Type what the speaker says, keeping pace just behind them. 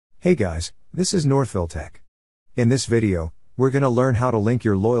Hey guys, this is Northville Tech. In this video, we're going to learn how to link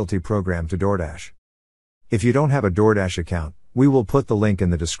your loyalty program to DoorDash. If you don't have a DoorDash account, we will put the link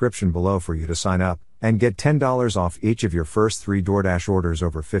in the description below for you to sign up and get $10 off each of your first 3 DoorDash orders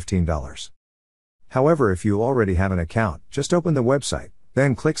over $15. However, if you already have an account, just open the website,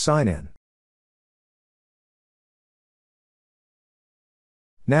 then click Sign In.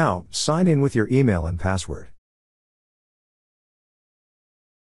 Now, sign in with your email and password.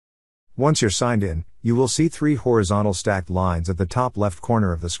 Once you're signed in, you will see 3 horizontal stacked lines at the top left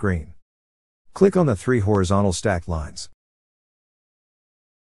corner of the screen. Click on the 3 horizontal stacked lines.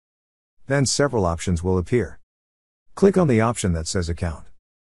 Then several options will appear. Click on the option that says Account.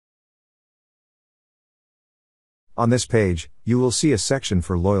 On this page, you will see a section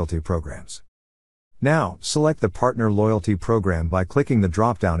for loyalty programs. Now, select the Partner Loyalty Program by clicking the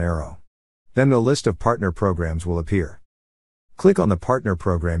drop-down arrow. Then the list of partner programs will appear. Click on the partner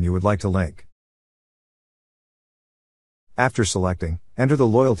program you would like to link. After selecting, enter the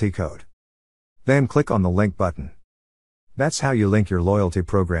loyalty code. Then click on the Link button. That's how you link your loyalty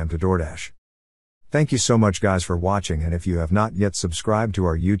program to DoorDash. Thank you so much guys for watching, and if you have not yet subscribed to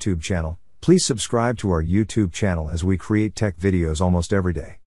our YouTube channel, please subscribe to our YouTube channel as we create tech videos almost every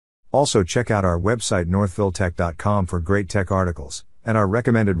day. Also check out our website northvilletech.com for great tech articles, and our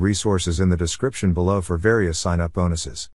recommended resources in the description below for various sign-up bonuses.